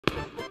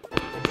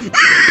What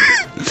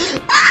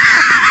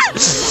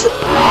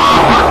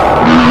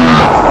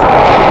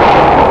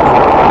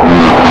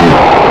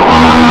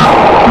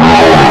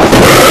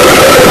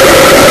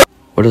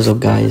is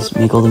up guys,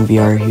 me Golden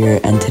VR here,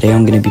 and today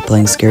I'm going to be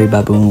playing Scary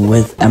Baboon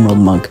with Emerald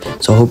Monk.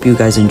 So I hope you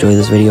guys enjoy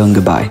this video and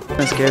goodbye.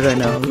 I'm scared right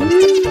now.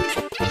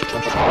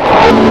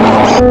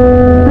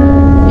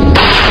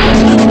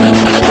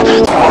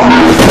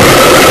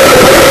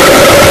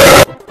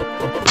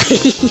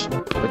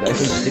 But I can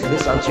stick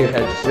this onto your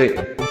head, just wait.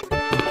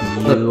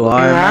 You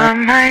are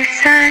my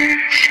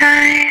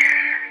sunshine,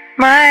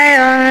 my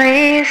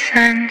only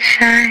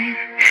sunshine.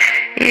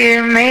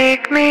 You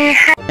make me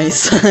happy. my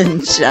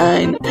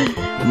sunshine,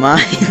 my...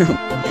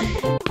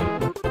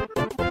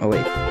 Oh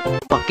wait.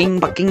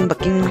 Bucking.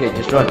 Okay,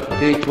 just run.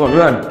 3, 2, 1,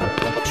 run.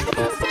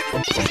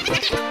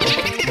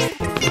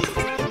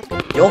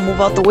 Yo, move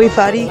out the way,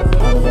 fatty.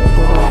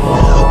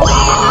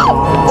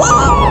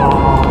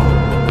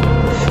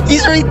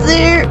 He's right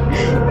there.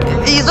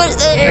 He's right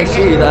there. I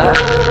see that.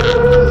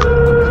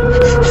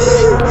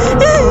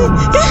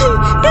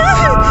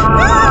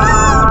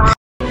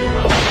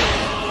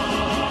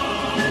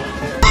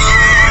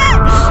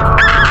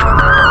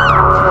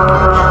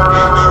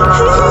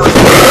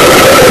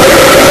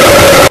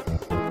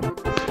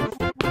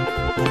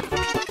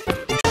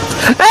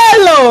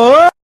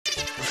 Hello.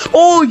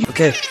 Oh,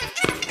 okay.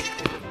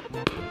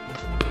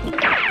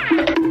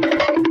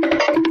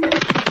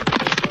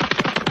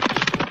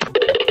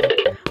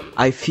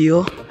 I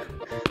feel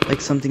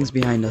like something's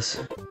behind us.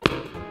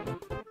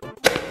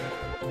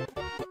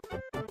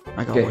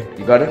 I got one.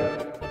 You got it?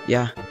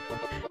 Yeah.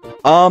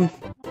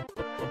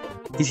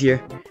 He's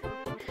here.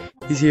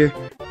 He's here.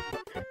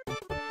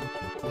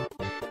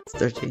 It's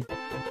 13.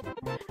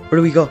 Where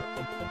do we go?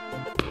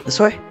 This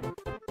way?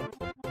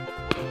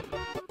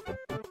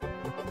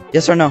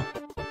 Yes or no?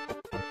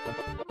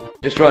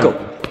 Just run. Go.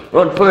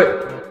 Run for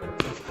it.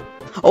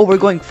 Oh, we're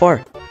going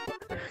far.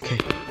 Okay.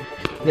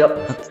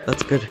 Yep.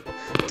 That's good.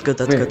 That's good.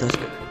 That's good. That's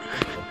good.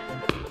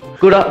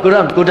 Go down.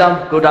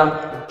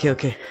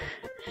 Okay.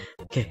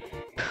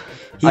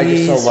 I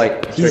just saw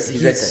white.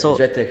 He's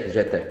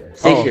right there.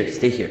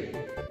 Stay here.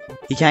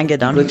 He can't get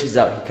down. Glitches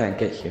out. He can't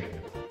get here.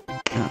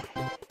 Oh.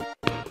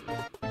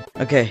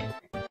 Okay.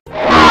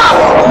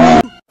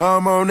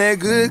 I'm on that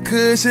good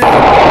cushion.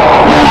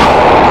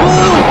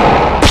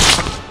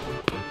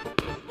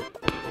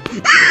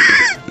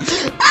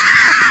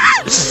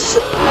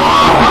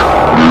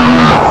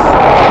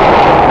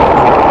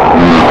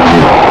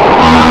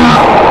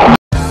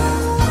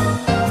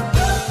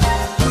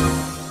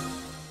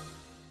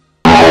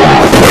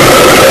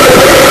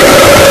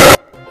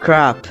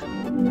 Crap.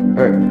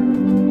 Alright.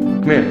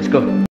 Come here, let's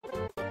go.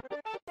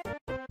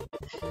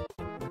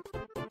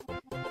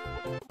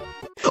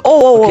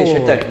 Oh. Okay,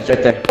 he's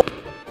right there.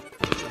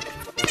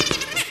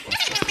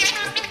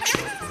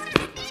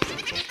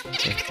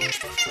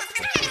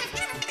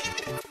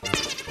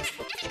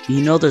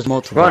 You know there's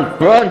multiple. Run!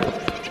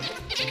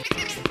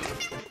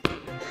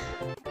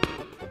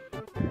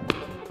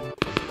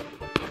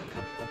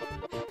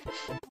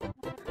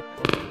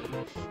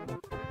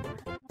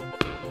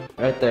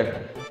 Right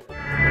there.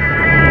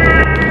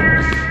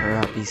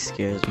 Crap, he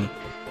scares me.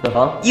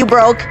 Uh-huh. You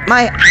broke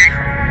my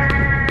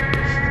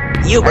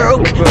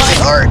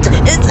heart.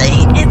 It's a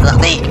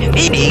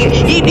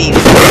me.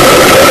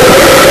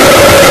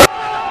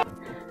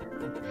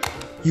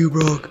 You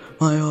broke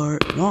my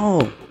heart.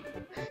 No.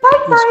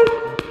 Bye.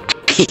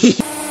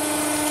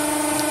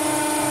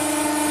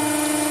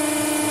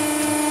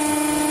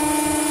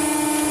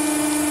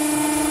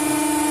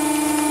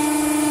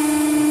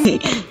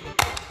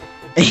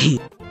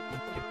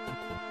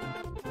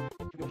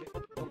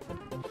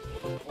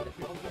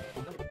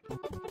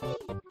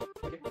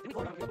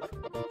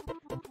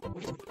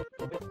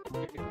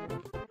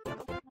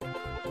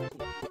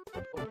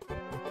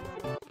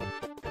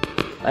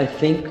 I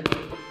think...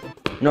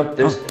 Nope,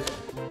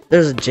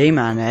 There's a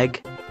J-Man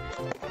egg.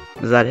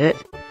 Is that it?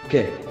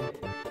 Okay.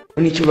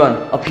 We need to run.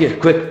 Up here,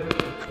 quick.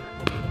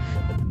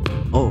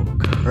 Oh,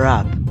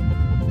 crap.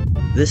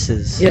 This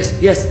is... Yes,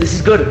 this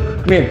is good.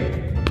 Come here.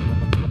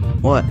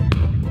 What?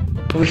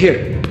 Over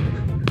here.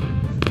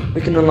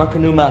 We can unlock a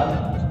new map.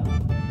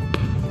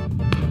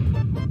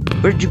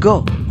 Where'd you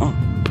go? Oh.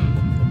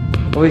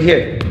 Over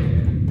here.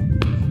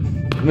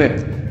 Come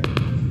here.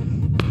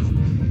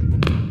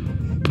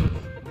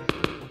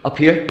 Up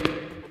here.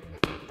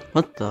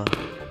 What the?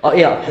 Oh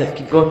yeah, up there.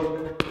 Keep going.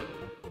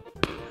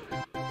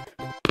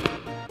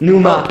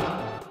 New map.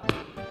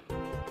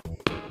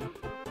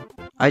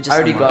 I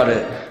already got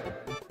it.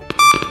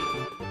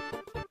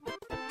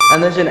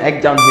 And there's an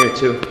egg down here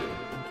too.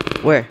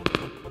 Where?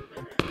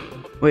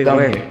 Wait, down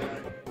where? Here.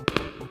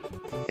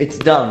 It's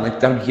down, like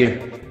down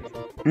here.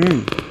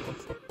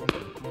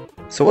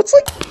 So what's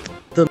like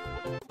the...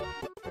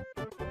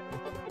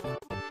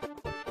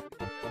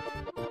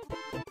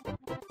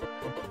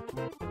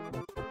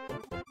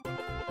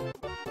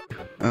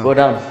 Oh. Go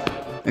down.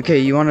 Okay,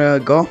 you wanna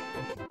go?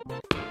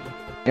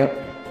 Yep.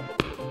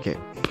 Okay.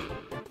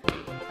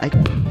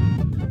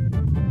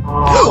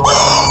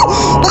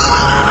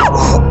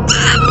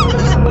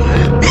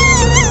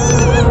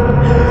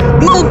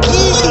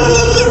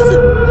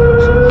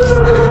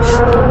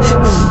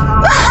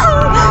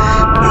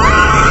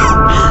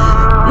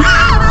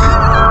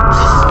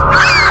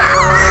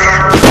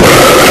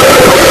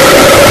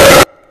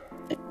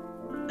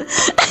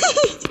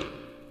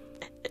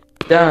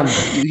 Damn.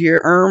 You hear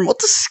what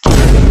the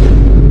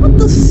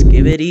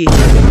skibbity?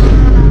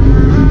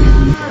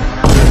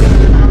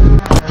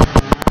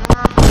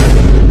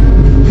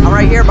 I'm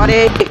right here,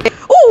 buddy.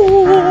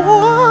 Ooh.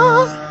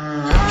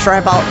 Try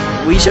out.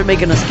 We should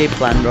make an escape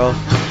plan, bro.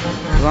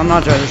 Cause I'm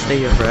not trying to stay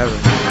here forever.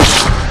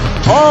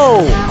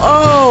 Oh!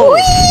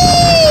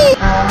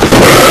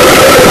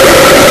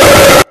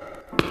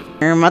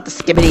 What the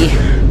skibbity?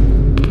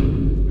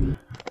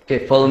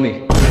 Okay, follow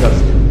me.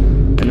 Trust.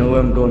 I know where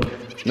I'm going.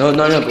 No,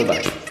 go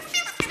back.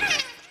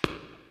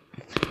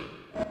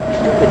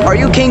 Are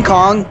you King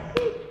Kong?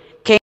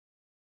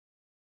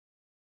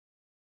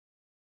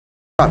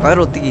 I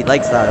don't think he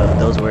likes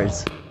those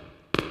words.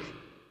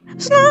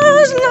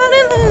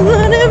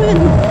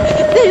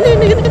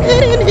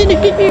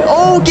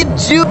 Oh, get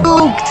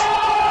juked!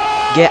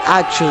 Get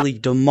actually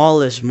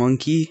demolished,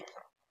 monkey.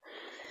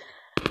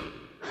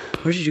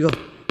 Where did you go?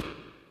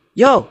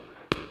 Yo!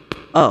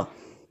 Oh.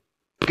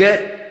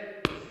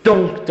 Get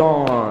dunked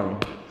on.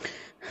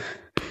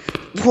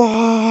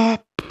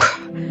 What?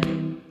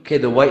 Okay,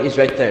 the white is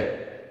right there.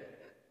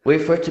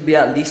 Wait for it to be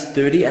at least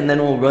 30 and then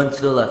we'll run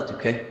to the left,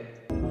 okay?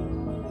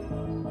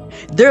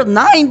 They're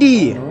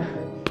 90!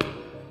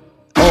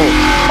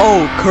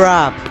 Oh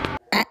crap.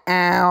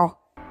 Ow.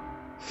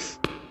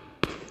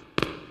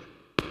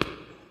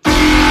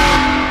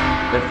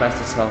 They're fast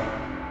as hell.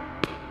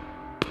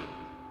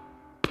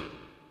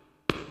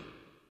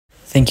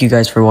 Thank you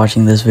guys for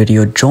watching this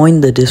video.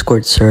 Join the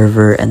Discord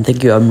server, and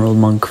thank you Emerald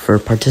Monk for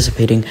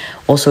participating.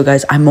 Also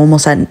guys, I'm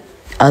almost at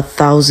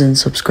 1,000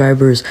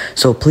 subscribers,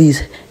 so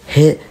please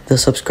hit the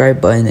subscribe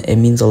button. It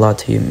means a lot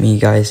to me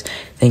guys.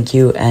 Thank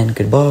you and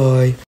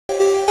goodbye.